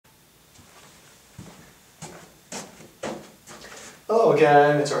Hello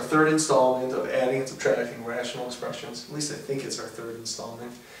again, it's our third installment of adding and subtracting rational expressions. At least I think it's our third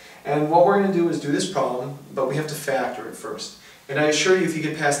installment. And what we're going to do is do this problem, but we have to factor it first. And I assure you, if you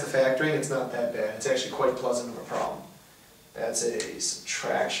get past the factoring, it's not that bad. It's actually quite pleasant of a problem. That's a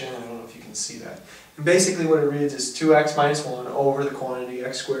subtraction. I don't know if you can see that. And basically what it reads is 2x minus 1 over the quantity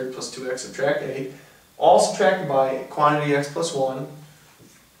x squared plus 2x subtract 8, all subtracted by quantity x plus 1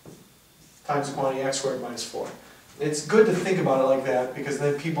 times the quantity x squared minus 4. It's good to think about it like that because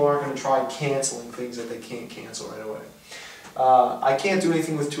then people aren't going to try canceling things that they can't cancel right away. I can't do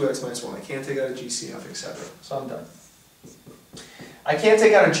anything with 2x minus 1. I can't take out a GCF, etc. So I'm done. I can't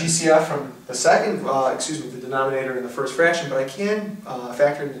take out a GCF from the second, the denominator in the first fraction, but I can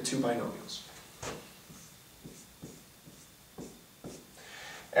factor into two binomials.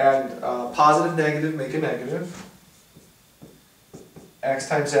 And positive, negative make a negative. X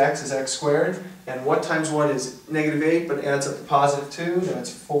times x is x squared. And what times what is negative 8, but adds up to positive 2.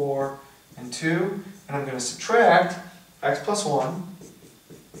 That's 4 and 2. And I'm going to subtract x plus 1.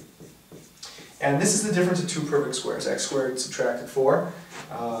 And this is the difference of two perfect squares. X squared subtracted 4.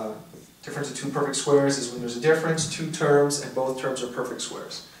 Difference of two perfect squares is when there's a difference, two terms, and both terms are perfect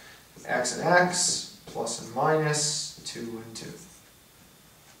squares. X and x, plus and minus, 2 and 2.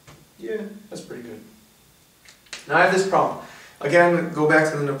 Yeah, that's pretty good. Now I have this problem. Again, go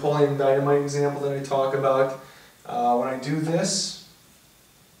back to the Napoleon Dynamite example that I talk about. When I do this,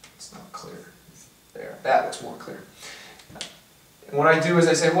 it's not clear. There, that looks more clear. And what I do is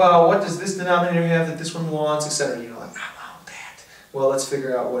I say, well, what does this denominator have that this one wants, etc. You know, like, I want that. Well, let's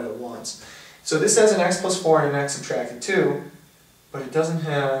figure out what it wants. So this has an x plus 4 and an x subtracted 2, but it doesn't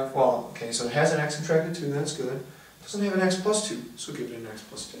have, well, okay, so it has an x subtracted 2, that's good. It doesn't have an x plus 2, so give it an x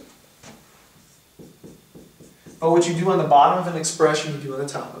plus 2. But what you do on the bottom of an expression, you do on the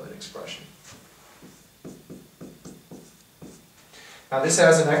top of an expression. Now this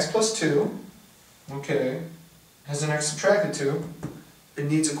has an x plus 2, okay, has an x subtracted 2, it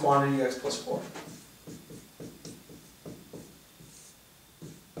needs a quantity x plus 4.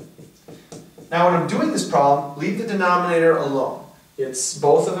 Now when I'm doing this problem, leave the denominator alone.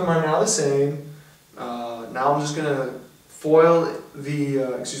 Both of them are now the same. Now I'm just going to foil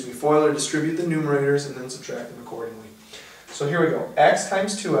or distribute the numerators and then subtract them accordingly. So here we go. X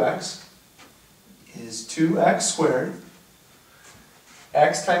times 2x is 2x squared.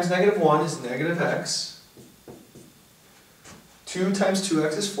 X times negative 1 is negative x. 2 times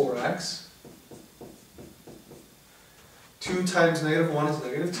 2x is 4x. 2 times negative 1 is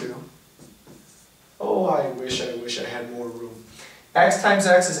negative 2. Oh, I wish I had more room. X times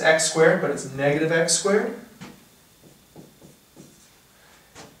x is x squared, but it's negative x squared.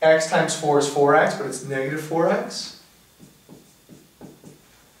 X times 4 is 4x, but it's negative 4x.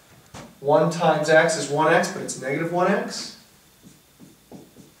 1 times x is 1x, but it's negative 1x.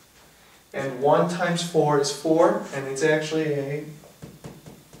 And 1 times 4 is 4, and it's actually a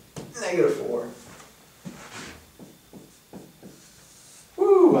negative 4.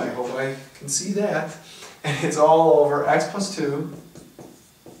 Woo, I hope I can see that. And it's all over x plus 2.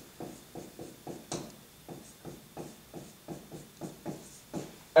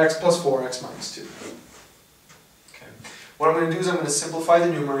 X plus 4x minus 2. Okay. What I'm going to do is I'm going to simplify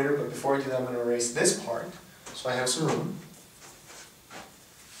the numerator, but before I do that I'm going to erase this part so I have some room.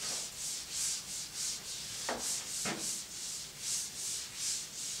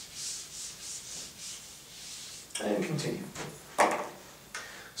 And continue.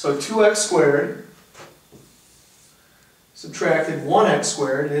 So 2x squared subtracted 1x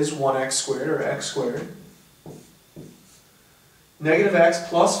squared is 1x squared, or x squared. Negative x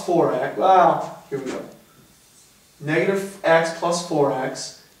plus 4x, wow, here we go. Negative x plus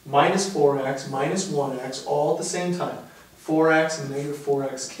 4x minus 4x minus 1x all at the same time. 4x and negative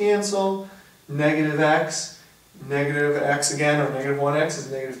 4x cancel. Negative x again, or negative 1x is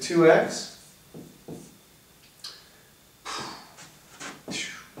negative 2x.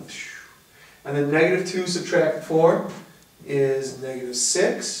 And then negative 2 subtract 4 is negative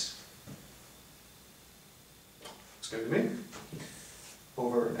 6. Looks good to me.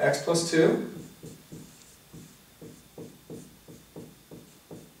 Over x plus 2,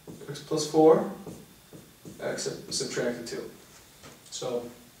 x plus 4, x subtracted 2. So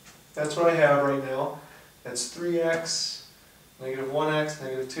that's what I have right now. That's 3x, negative 1x,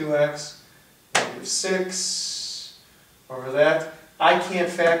 negative 2x, negative 6 over that. I can't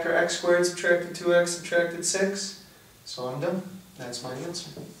factor x squared subtracted 2x subtracted 6, so I'm done. That's my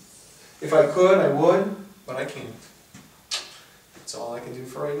answer. If I could, I would, but I can't. That's all I can do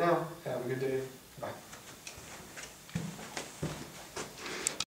for right now. Have a good day.